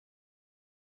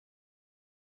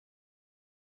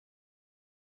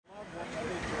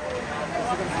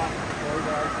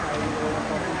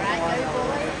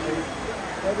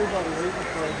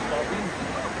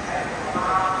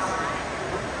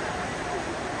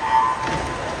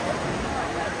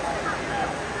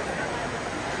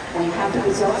have the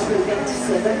results for event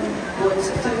 7,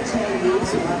 boys 13 years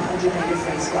and 100 metres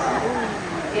freestyle.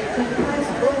 In third place,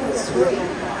 boys 3,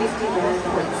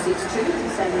 59.62,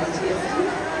 same as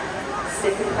yesterday.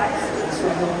 Second place is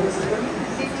from boys 3,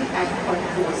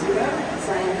 58.40,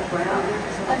 same Brown.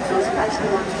 And first place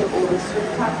belongs to August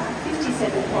Swift Cup,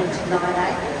 57.98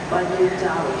 by Lou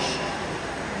Darwish.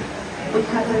 We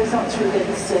have the results for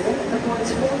event 7, the boys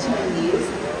 14 years,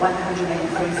 100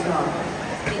 metre freestyle.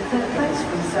 In third place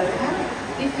from SoCal,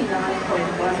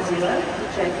 59.10,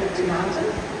 Jacob DeMartin.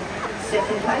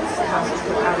 Second place,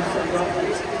 Housesville Alison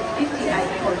Roberts,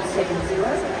 58.70,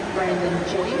 Brandon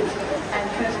Jennings. And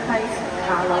first place,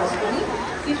 Carlos Winnie,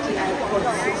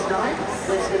 58.69,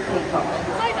 Leslie Peacock.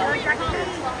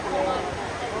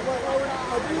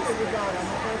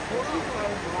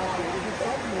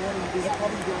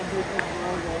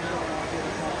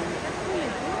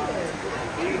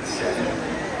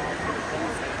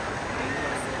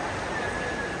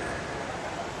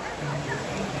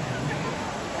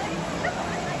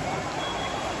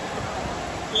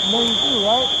 Morning too,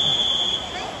 right?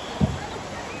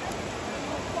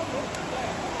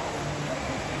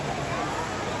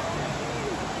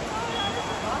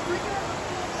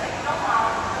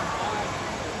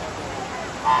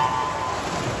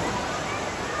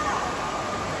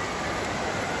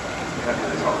 We have the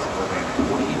results of event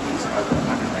 40 is over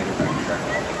 100 metre track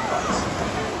holding place.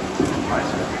 In place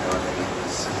we have Elodie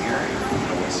Samiri from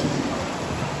the West.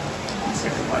 In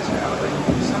second place we have Elodie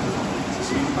Musa from the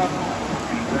Swim Club.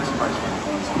 And in first place we have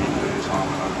points on the time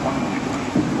of 1 minute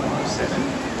 24.07.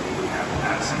 We have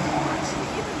Addison Hines.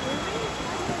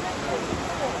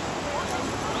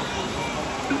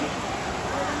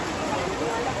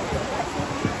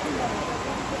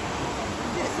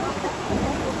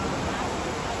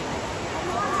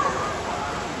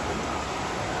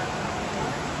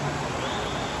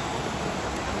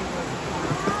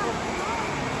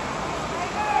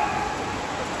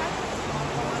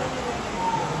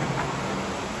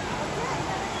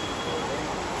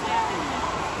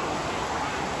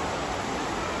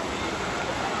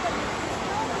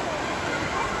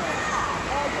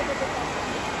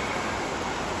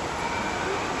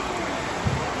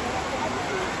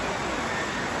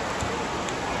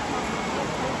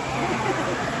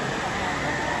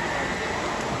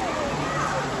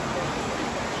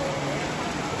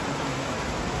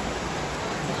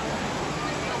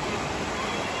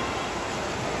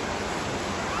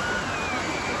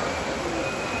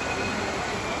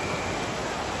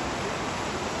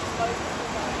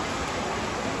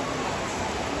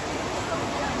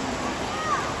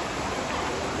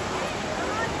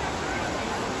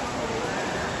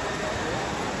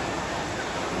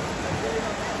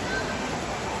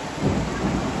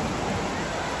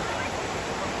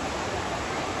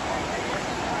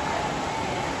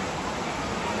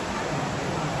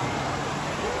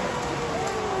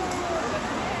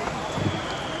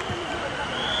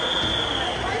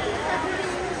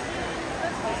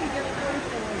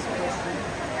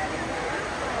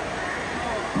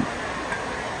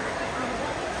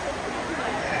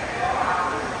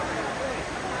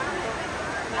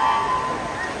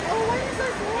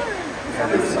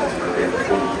 The results for event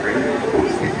 43,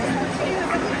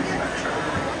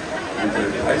 in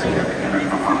third place we have Henry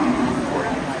Mahoney,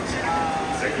 40 minutes.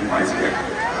 Second place we have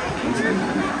Kingston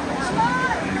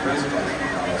and in first place we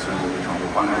have also will become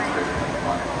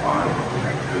 103.55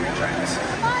 with Jameson.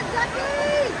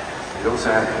 We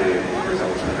also have the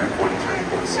results for event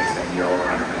 43 for the 16-year-old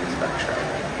 100 metres backstroke.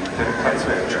 In third place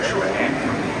we have Joshua Ann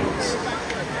from the Hills.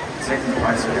 In second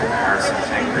place we have Harrison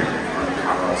Tangri from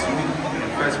Carlos Swimming.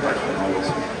 First place for Knowles,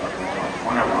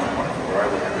 101.40,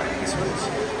 we have Andy Spills.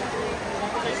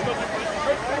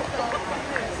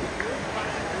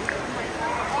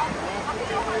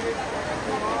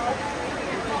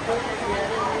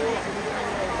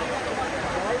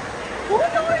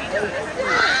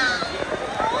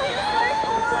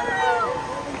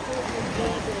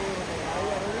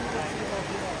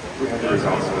 We have the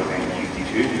results of event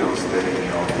 52, girls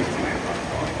 13-year-old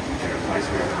 58.5. In third place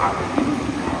we have Hartley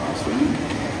Swimming.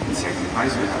 In second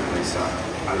place we have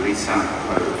Alisa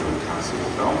Ho from Castle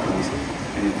Dolphins.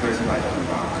 And in first place from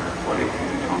Barker Aquatic in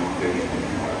the time of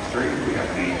 30.53 we have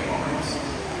Annie Lawrence.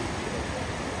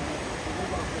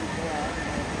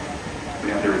 We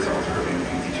have the results for event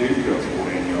 52, girls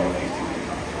 14-year-old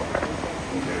 50.5.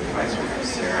 In third place we have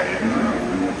Sarah Edinburgh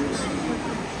from Liverpool Swimming.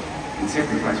 In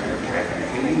second place we have Kate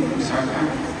McKinney from SoCal.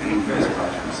 And in first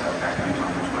place from SoCal in the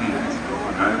time of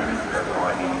 28.09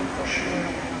 riding for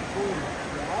Shooting.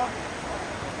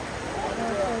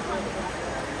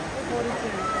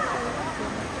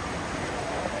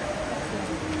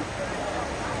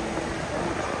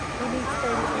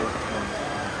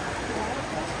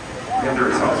 have the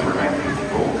results for event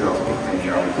 54, girls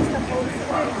 15-year-old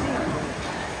 15-metre.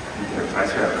 In third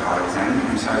place we have Kylie Zane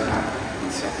from SOPAC.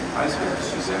 In second place we have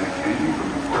Susanna Kennedy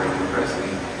from Victoria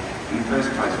University. In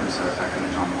first place from SOPAC in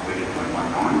the time of 30.19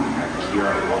 we have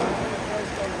Kira Waller.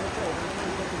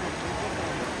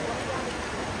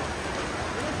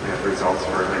 We have the results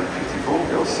for event 54,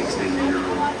 girls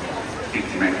 16-year-old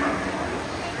 50-metre.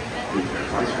 In third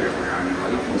place we have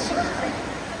Naomi Lee from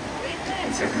SOPAC.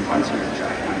 In second place we have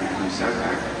Jay Honey from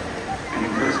SOPAC. And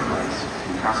in first place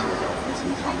from Castle Dolphins in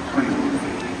the time of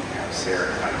 21:50 we have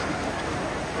Sarah Clayton.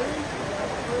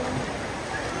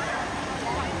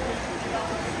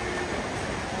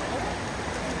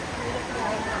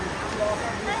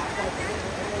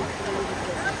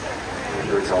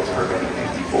 The results for event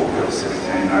 54, girls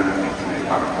 17 over 50-metre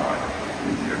butterfly.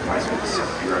 In third place we have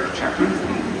Sophie Rose Chapman in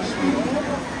swimming.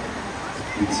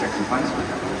 In second place we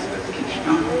have Elizabeth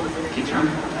Kitchener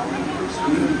from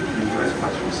swimming. In first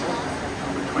place from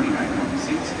number 28.96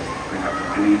 we have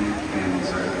Annie and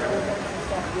Zoe.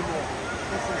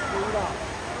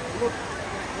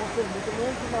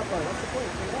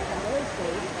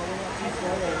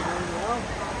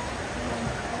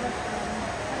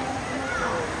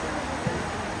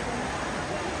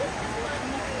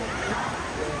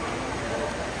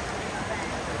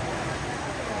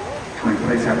 Can we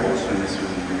please have all swimmers from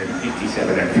event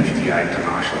 57 and 58 to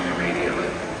marshal immediately?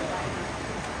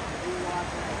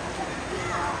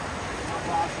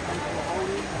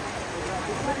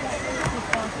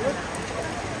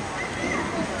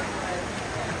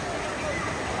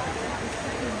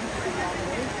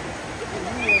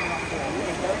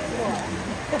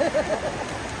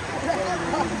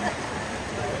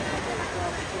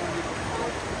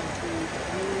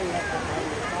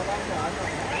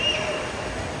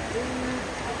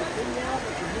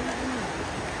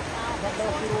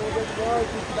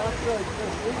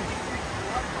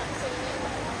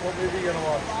 What movie are you gonna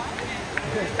watch?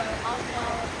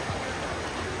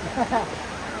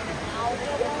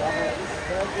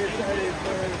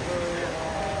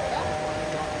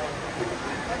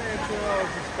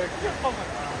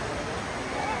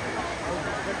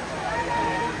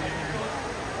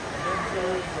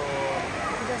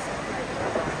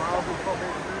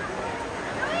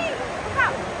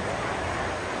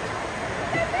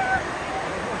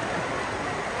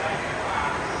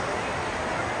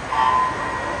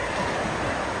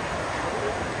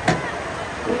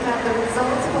 We have the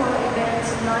results for event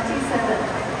 97,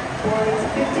 boys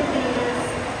 50 metres,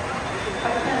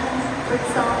 open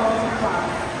freestyle multi-class.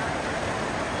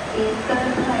 In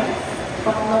third place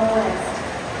from Northwest,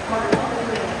 Michael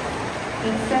William.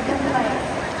 In second place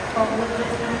from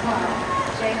Livingston Park,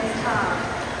 James Tarr.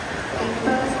 In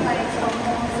first place from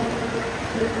Hornsey,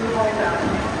 Luke Holder.